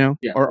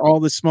 or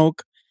All the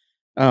Smoke,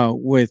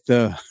 with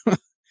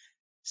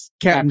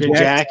Captain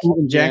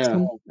Jackson.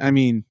 Yeah. I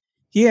mean,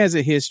 he has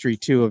a history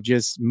too of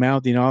just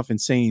mouthing off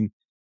and saying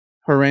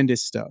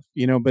horrendous stuff,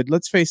 but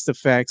let's face the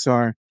facts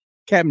are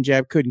Captain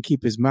Jack couldn't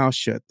keep his mouth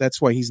shut.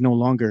 That's why he's no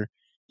longer,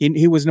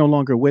 he was no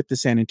longer with the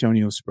San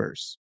Antonio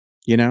Spurs,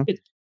 he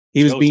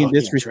was being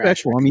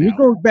disrespectful. I mean, you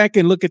go back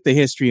and look at the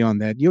history on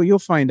that. You'll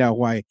find out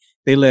why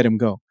they let him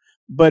go.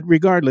 But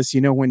regardless,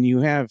 when you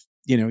have,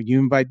 you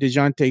invite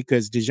DeJounte,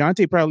 because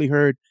DeJounte probably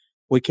heard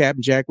what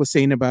Captain Jack was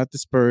saying about the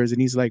Spurs.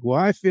 And he's like, well,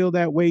 I feel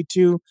that way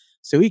too.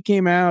 So he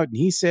came out and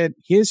he said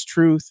his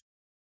truth.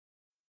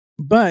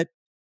 But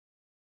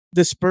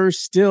the Spurs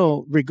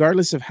still,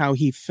 regardless of how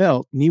he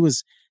felt, and he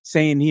was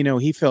saying,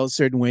 he felt a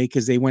certain way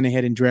because they went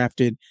ahead and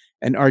drafted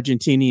an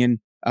Argentinian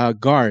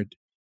guard.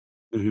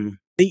 Mm-hmm.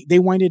 They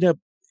winded up,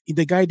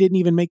 the guy didn't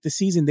even make the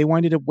season. They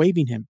winded up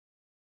waiving him.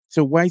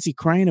 So why is he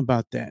crying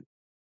about that?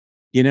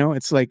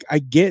 It's like, I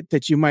get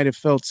that you might have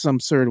felt some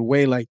sort of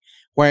way, like,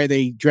 why are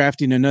they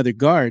drafting another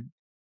guard?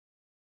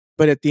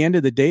 But at the end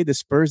of the day, the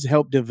Spurs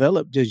helped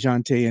develop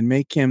DeJounte and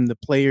make him the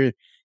player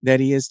that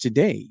he is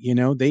today.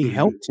 They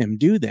helped him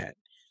do that.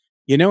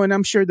 And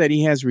I'm sure that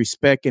he has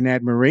respect and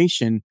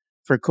admiration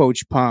for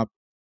Coach Pop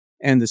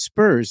and the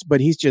Spurs,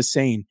 but he's just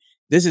saying,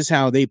 this is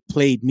how they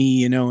played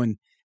me,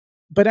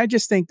 but I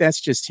just think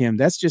that's just him.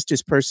 That's just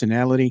his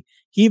personality.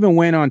 He even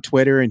went on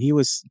Twitter and he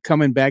was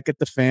coming back at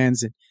the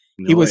fans, and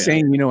he was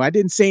saying, I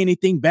didn't say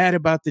anything bad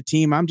about the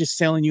team. I'm just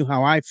telling you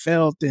how I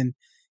felt. And,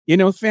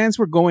 fans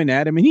were going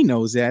at him, and he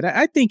knows that.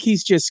 I think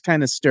he's just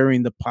kind of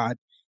stirring the pot,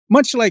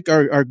 much like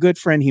our good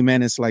friend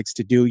Jimenez likes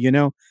to do,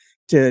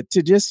 to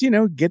just,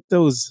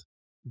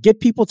 get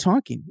people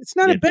talking. It's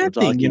not a bad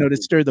thing, to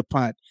stir the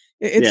pot.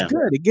 It's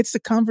good. It gets the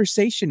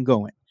conversation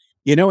going,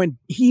 and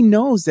he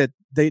knows that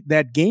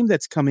that game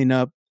that's coming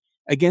up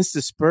against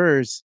the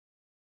Spurs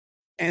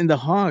and the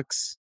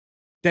Hawks,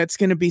 that's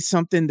going to be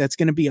something that's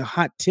going to be a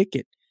hot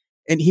ticket.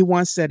 And he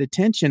wants that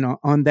attention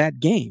on that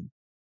game.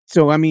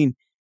 So, I mean,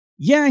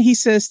 yeah, he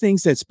says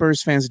things that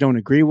Spurs fans don't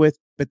agree with,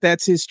 but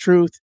that's his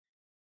truth.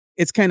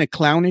 It's kind of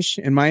clownish,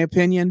 in my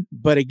opinion.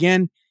 But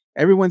again,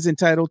 everyone's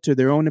entitled to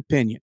their own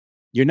opinion.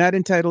 You're not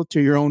entitled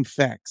to your own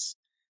facts.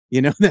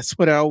 That's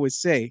what I always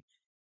say.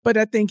 But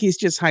I think he's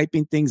just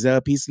hyping things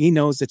up. He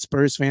knows that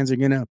Spurs fans are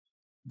going to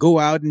go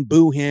out and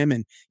boo him.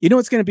 And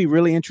what's going to be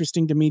really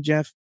interesting to me,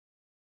 Jeff?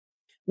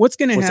 What's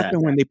going to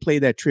happen when they play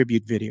that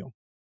tribute video?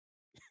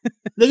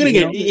 They're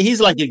going to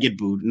he's likely to get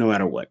booed no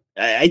matter what.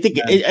 I think,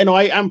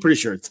 I'm pretty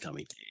sure it's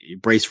coming.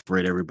 Brace for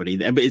it, everybody.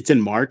 It's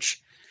in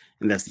March,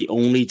 and that's the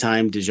only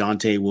time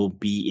DeJounte will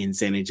be in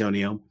San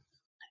Antonio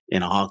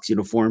in a Hawks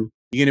uniform.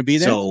 You going to be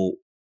there? So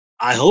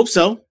I hope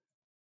so.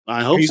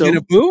 Are you going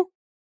to boo?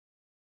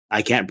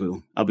 I can't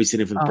boo. I'll be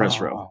sitting for the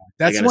press row.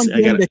 That's one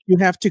game that you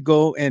have to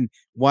go and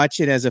watch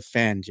it as a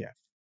fan, Jeff.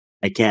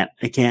 I can't.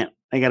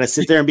 I got to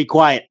sit there and be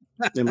quiet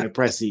in my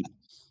press seat.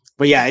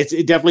 But yeah,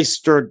 it definitely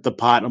stirred the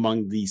pot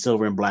among the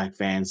silver and black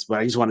fans. But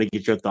I just want to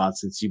get your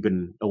thoughts since you've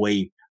been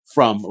away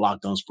from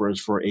Locked On Spurs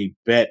for a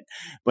bit.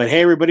 But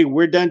hey, everybody,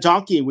 we're done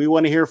talking. We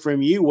want to hear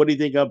from you. What do you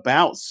think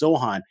about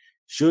Sochan?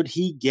 Should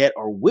he get,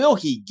 or will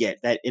he get,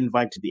 that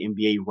invite to the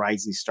NBA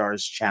Rising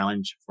Stars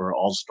Challenge for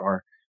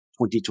All-Star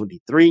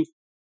 2023?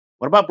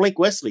 What about Blake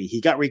Wesley? He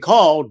got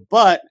recalled,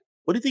 but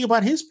what do you think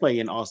about his play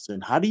in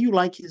Austin? How do you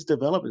like his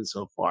development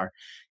so far?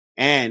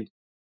 And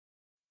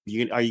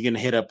are you going to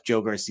hit up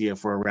Joe Garcia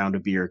for a round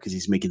of beer because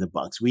he's making the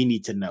bucks? We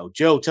need to know.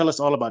 Joe, tell us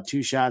all about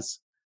Two Shots.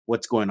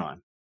 What's going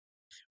on?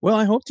 Well,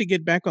 I hope to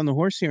get back on the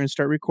horse here and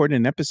start recording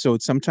an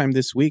episode sometime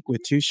this week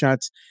with Two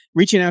Shots,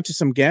 reaching out to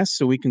some guests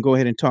so we can go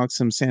ahead and talk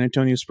some San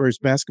Antonio Spurs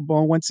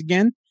basketball once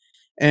again,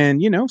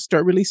 and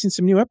start releasing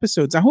some new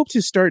episodes. I hope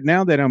to start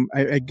now that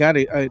I got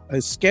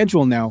a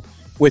schedule now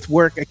with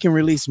work. I can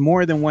release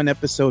more than one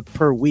episode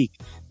per week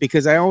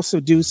because I also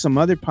do some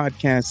other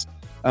podcasts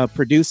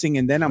producing,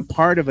 and then I'm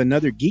part of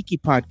another geeky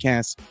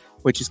podcast,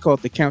 which is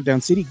called the Countdown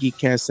City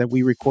Geekcast that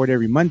we record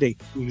every Monday.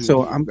 Mm-hmm.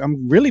 So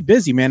I'm really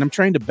busy, man. I'm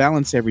trying to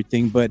balance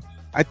everything, but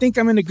I think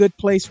I'm in a good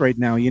place right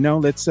now.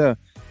 Let's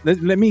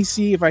let me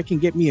see if I can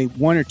get me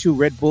one or two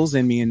Red Bulls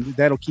in me, and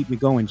that'll keep me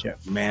going,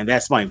 Jeff. Man,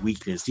 that's my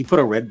weakness. You put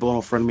a Red Bull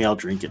in front of me, I'll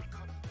drink it.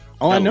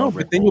 Oh, I know,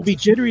 but then you'll be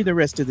jittery the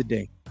rest of the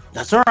day.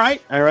 That's all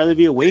right. I'd rather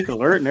be awake,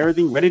 alert, and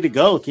everything ready to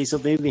go in case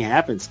anything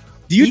happens.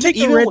 Do you take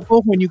the Red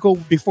Bull when you go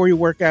before you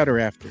work out or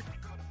after?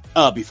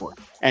 Before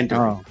and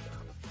during.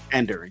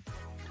 And during.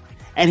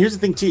 And here's the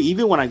thing too,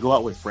 even when I go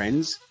out with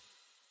friends,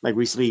 like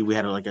recently we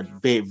had a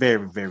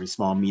very, very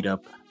small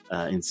meetup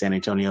in San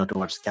Antonio to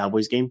watch the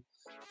Cowboys game.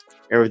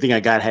 Everything I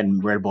got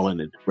had Red Bull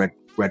in it.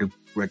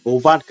 Red Bull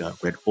vodka,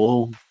 Red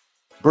Bull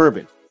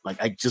bourbon. Like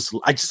I just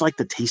like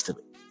the taste of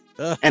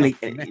it. And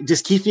it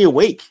just keeps me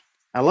awake.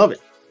 I love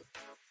it.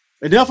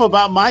 Enough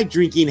about my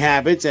drinking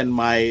habits and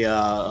my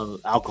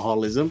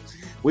alcoholism.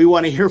 We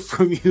want to hear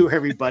from you,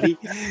 everybody.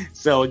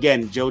 So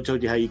again, Joe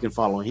told you how you can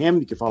follow him.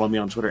 You can follow me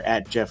on Twitter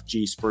at Jeff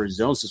G Spurs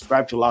Zone.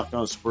 Subscribe to Locked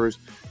On Spurs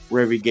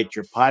wherever you get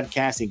your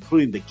podcasts,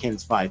 including the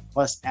Kens 5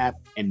 Plus app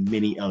and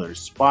many other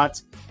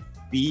spots.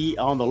 Be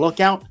on the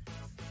lookout.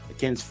 The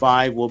Kens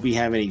 5 will be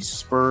having a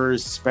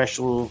Spurs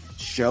special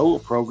show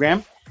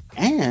program,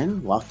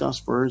 and Locked On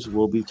Spurs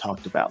will be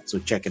talked about. So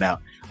check it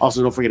out.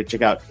 Also, don't forget to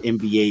check out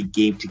NBA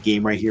Game to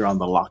Game right here on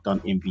the Locked On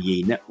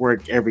NBA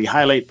Network. Every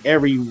highlight,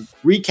 every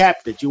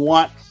recap that you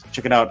want,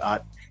 check it out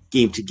at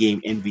Game to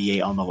Game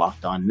NBA on the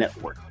Locked On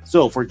Network.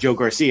 So for Joe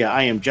Garcia,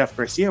 I am Jeff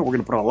Garcia. We're going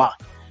to put a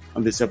lock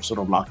on this episode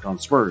of Locked On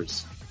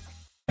Spurs.